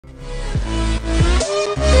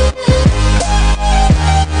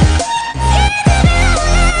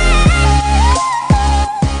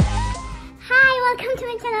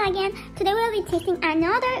will be tasting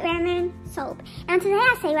another ramen soup. And today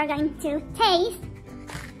I say we're going to taste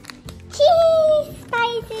cheese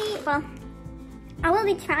spicy. Well, I will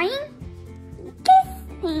be trying this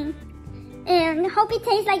thing. And hope it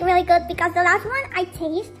tastes like really good because the last one I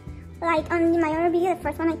taste, like on my other video, the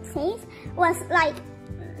first one I taste was like,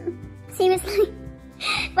 seriously,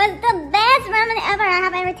 was the best ramen ever I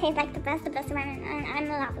have ever tasted. Like the best ramen, and I'm in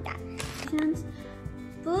love with that.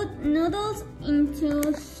 Put noodles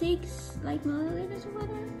into 6 milliliters of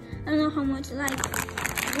water. I don't know how much, like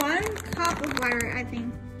 1 cup of water, I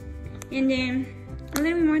think. And then a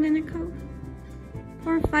little more than a cup.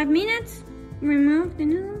 For 5 minutes, remove the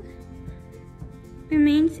noodles.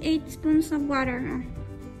 Remains 8 spoons of water.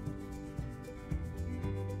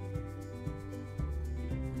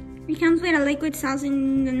 It comes with a liquid sauce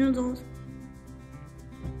in the noodles.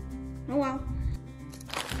 Oh wow.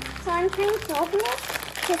 So I'm trying to open this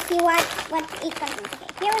to see what it's going to be. Okay,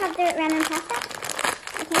 here we have the ramen pasta.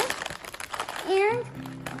 Okay. And,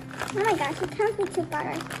 oh my gosh, it comes with 2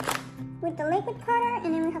 butters. With the liquid powder,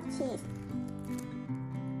 and then we have cheese.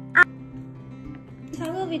 So I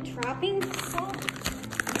will be dropping salt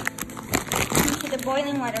into the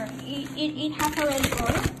boiling water. It has already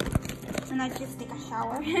boiled. And I just take a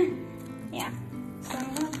shower. Yeah. So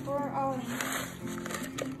I'm gonna pour all in.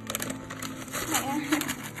 Yeah.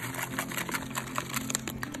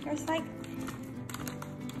 There's like,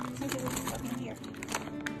 maybe we'll just put in here.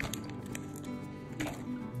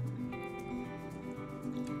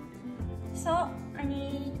 So I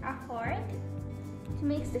need a fork to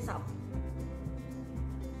mix this up.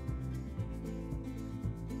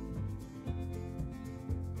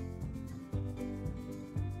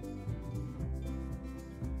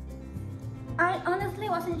 I honestly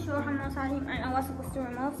wasn't sure how much I was supposed to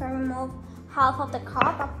remove, so I removed half of the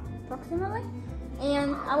cup approximately.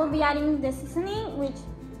 And I will be adding the seasoning, which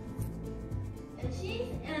the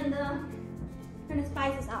cheese and the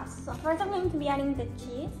spices sauce. So first I'm going to be adding the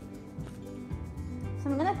cheese.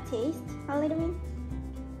 So I'm gonna taste a little bit.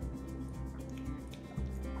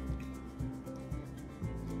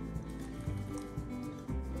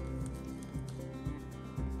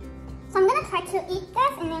 So I'm gonna try to eat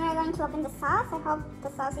this, and then we're going to open the sauce. I hope the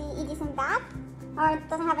sauce it isn't bad, or it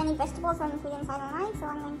doesn't have any vegetables or food inside online. So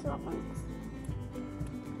I'm going to open this.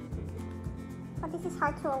 But this is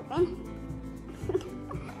hard to open.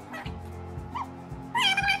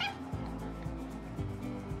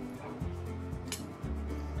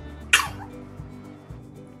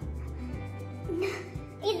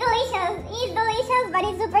 It's delicious, but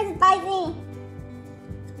it's super spicy.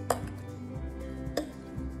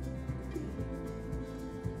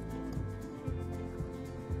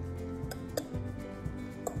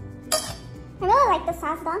 I really like the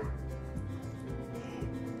sauce though.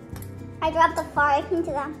 I dropped the fork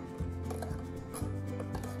into them.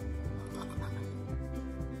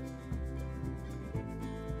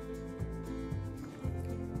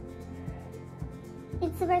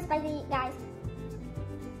 It's super spicy, guys.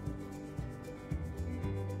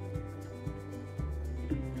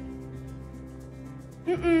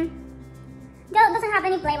 Doesn't have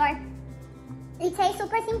any flavor. It tastes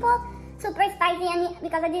super simple, super spicy, and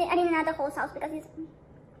because I didn't add the whole sauce because it's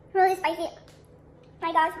really spicy.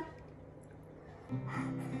 My gosh.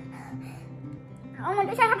 Oh my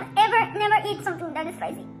gosh, I have never eat something that is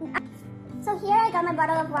spicy. So here I got my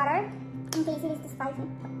bottle of water in case it is too spicy.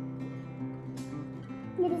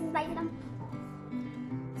 It is spicy though.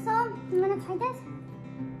 So I'm gonna try this.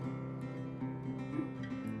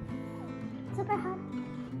 Super hot.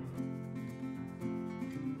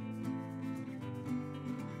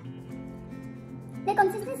 The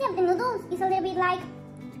consistency of the noodles is a little bit like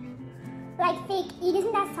thick. It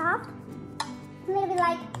isn't that soft. It's a little bit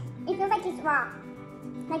like, it feels like it's raw.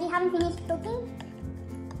 Like you haven't finished cooking.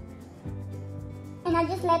 And I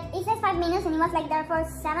just it says 5 minutes and it was like there for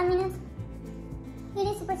 7 minutes. It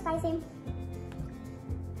is super spicy.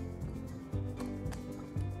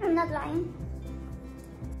 I'm not lying.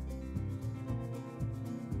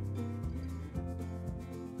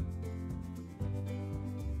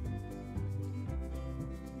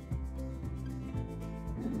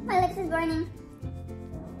 My lips is burning.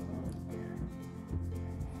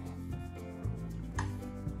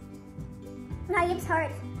 My lips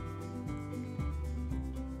hurt.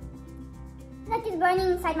 Like it's burning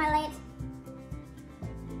inside my lips.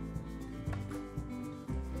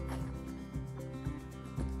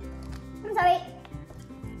 I'm sorry.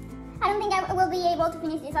 I don't think I will be able to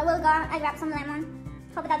finish this. I will go and grab some lemon.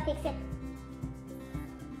 Hope that fixes it.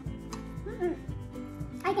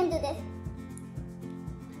 I can do this.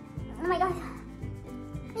 Oh my gosh.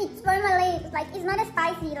 It's burned my lips. Like, it's not as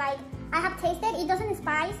spicy like I have tasted, it doesn't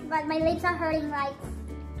spice, but my lips are hurting like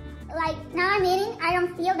now I'm eating, I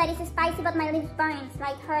don't feel that it's spicy, but my lips burns,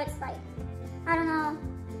 like hurts, like, I don't know.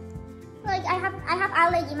 Like I have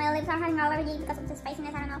allergy, my lips are having allergy because of the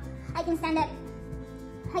spiciness, I don't know. I can stand it.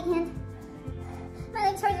 I can't. My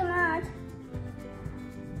lips hurt so much.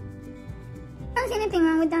 I don't see anything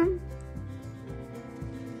wrong with them.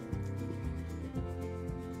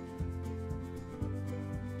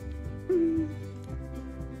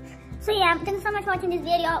 So yeah, thanks so much for watching this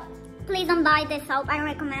video. Please don't buy this soap. I don't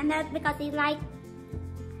recommend it because it's like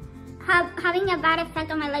having a bad effect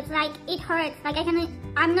on my lips. Like it hurts. Like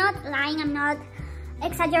I'm not lying. I'm not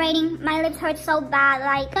exaggerating. My lips hurt so bad.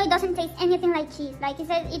 Like it doesn't taste anything like cheese. Like it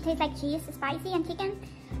says it tastes like cheese, spicy and chicken,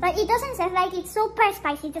 but it doesn't say like it's super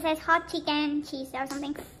spicy. It just says hot chicken cheese or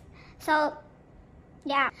something. So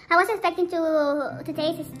yeah, I was expecting to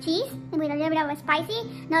taste cheese with a little bit of spicy,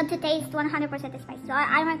 not to taste 100% spicy. So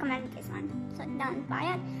I recommend this one. So don't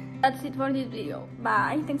buy it. That's it for this video.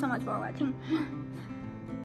 Bye. Thanks so much for watching.